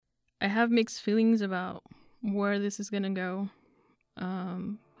I have mixed feelings about where this is going to go,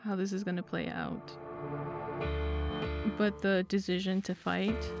 how this is going to play out. But the decision to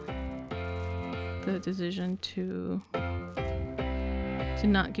fight, the decision to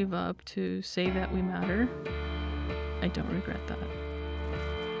not give up, to say that we matter, I don't regret that.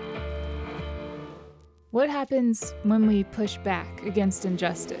 What happens when we push back against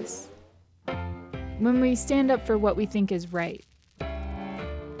injustice? When we stand up for what we think is right?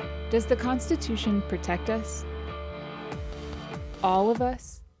 Does the Constitution protect us? All of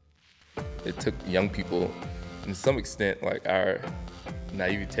us? It took young people, and to some extent, like our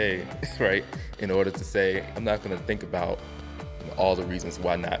naivete, right, in order to say, I'm not going to think about all the reasons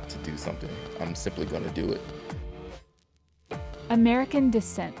why not to do something. I'm simply going to do it. American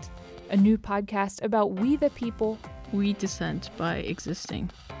Dissent, a new podcast about we the people. We dissent by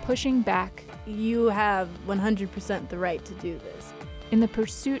existing. Pushing back. You have 100% the right to do this. In the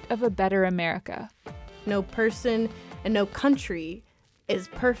pursuit of a better America. No person and no country is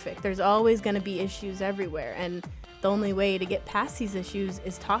perfect. There's always going to be issues everywhere, and the only way to get past these issues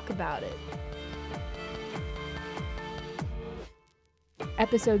is talk about it.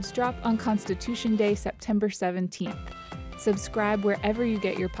 Episodes drop on Constitution Day, September 17th. Subscribe wherever you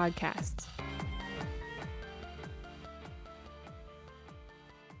get your podcasts.